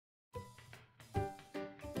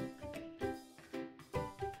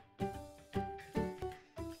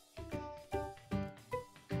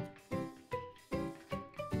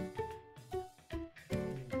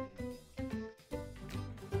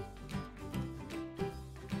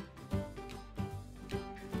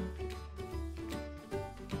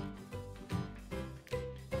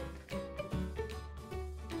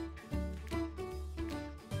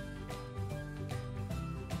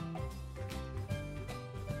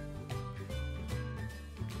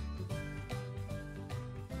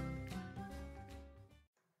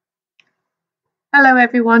Hello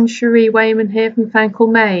everyone, Cherie Wayman here from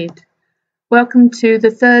Fanklemade. Welcome to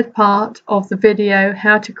the third part of the video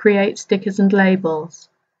how to create stickers and labels.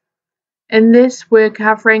 In this we're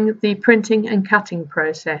covering the printing and cutting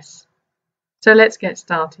process. So let's get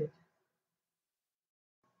started.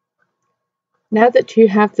 Now that you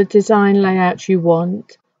have the design layout you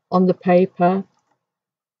want on the paper,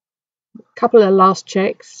 a couple of last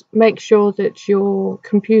checks. Make sure that your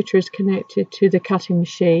computer is connected to the cutting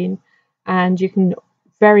machine and you can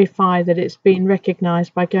verify that it's been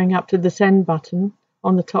recognized by going up to the send button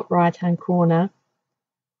on the top right hand corner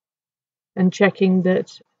and checking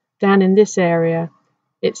that down in this area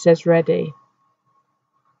it says ready.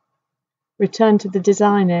 Return to the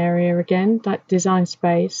design area again, that design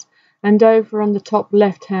space, and over on the top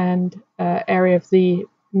left hand area of the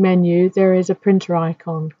menu there is a printer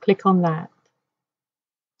icon. Click on that.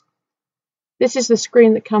 This is the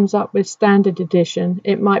screen that comes up with standard edition.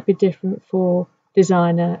 It might be different for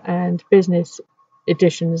designer and business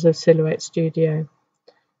editions of Silhouette Studio.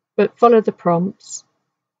 But follow the prompts,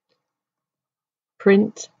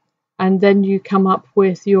 print, and then you come up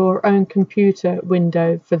with your own computer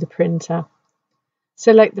window for the printer.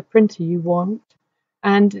 Select the printer you want,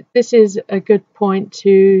 and this is a good point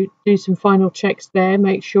to do some final checks there.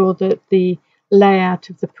 Make sure that the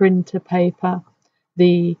layout of the printer paper,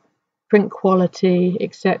 the print quality,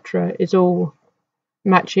 etc. is all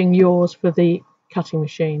matching yours for the cutting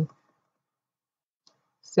machine.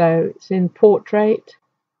 So it's in portrait,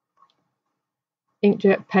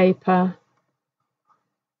 inkjet paper,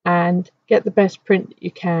 and get the best print that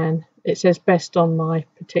you can. It says best on my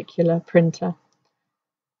particular printer.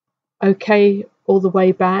 OK all the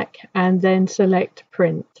way back and then select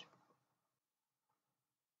print.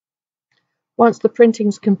 Once the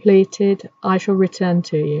printing's completed, I shall return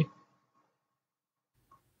to you.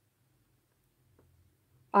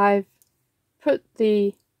 I've put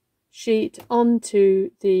the sheet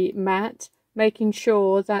onto the mat, making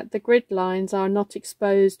sure that the grid lines are not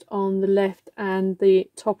exposed on the left and the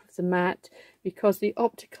top of the mat, because the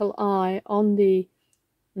optical eye on the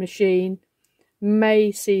machine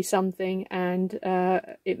may see something and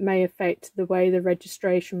it may affect the way the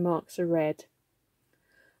registration marks are read.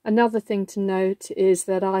 Another thing to note is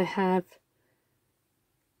that I have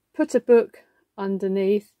put a book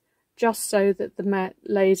underneath just so that the mat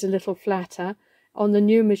lays a little flatter. On the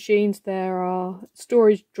new machines there are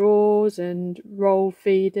storage drawers and roll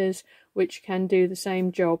feeders which can do the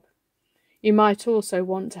same job. You might also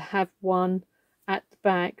want to have one at the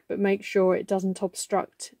back, but make sure it doesn't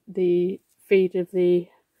obstruct the feed of the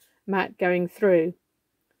mat going through.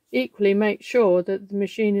 Equally, make sure that the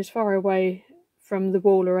machine is far away from the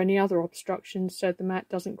wall or any other obstructions so the mat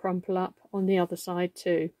doesn't crumple up on the other side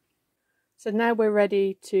too. So now we're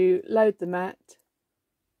ready to load the mat.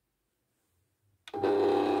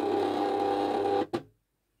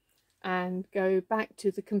 And go back to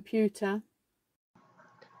the computer.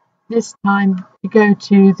 This time you go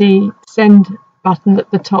to the send button at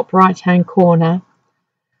the top right hand corner.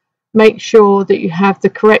 Make sure that you have the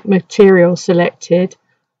correct material selected.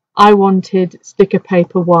 I wanted sticker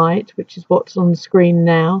paper white, which is what's on the screen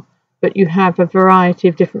now, but you have a variety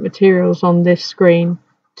of different materials on this screen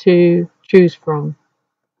to choose from.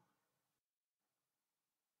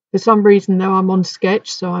 For some reason though I'm on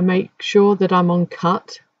sketch, so I make sure that I'm on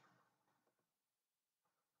cut.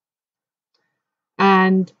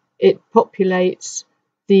 And it populates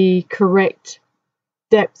the correct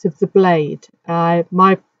depth of the blade.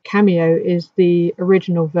 My Cameo is the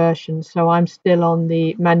original version, so I'm still on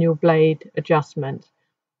the manual blade adjustment.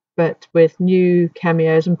 But with new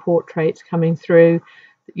Cameos and portraits coming through,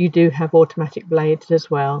 you do have automatic blades as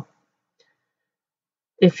well.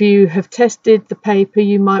 If you have tested the paper,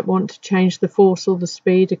 you might want to change the force or the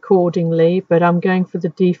speed accordingly, but I'm going for the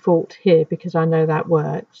default here because I know that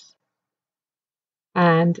works.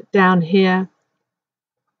 And down here,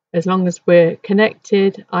 as long as we're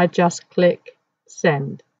connected, I just click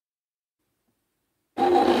send.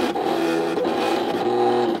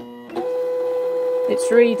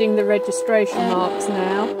 It's reading the registration marks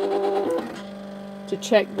now to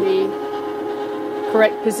check the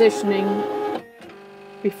correct positioning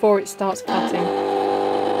before it starts cutting.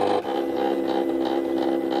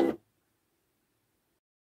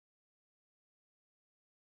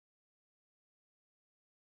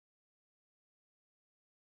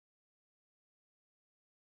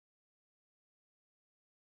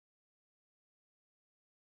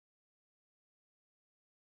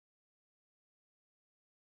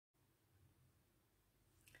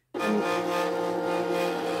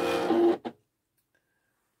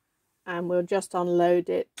 And we'll just unload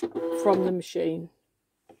it from the machine.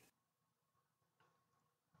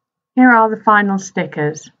 Here are the final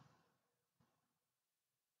stickers.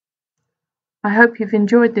 I hope you've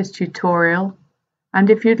enjoyed this tutorial, and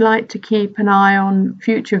if you'd like to keep an eye on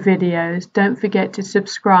future videos, don't forget to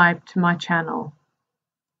subscribe to my channel.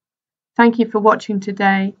 Thank you for watching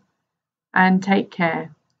today, and take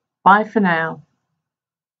care. Bye for now.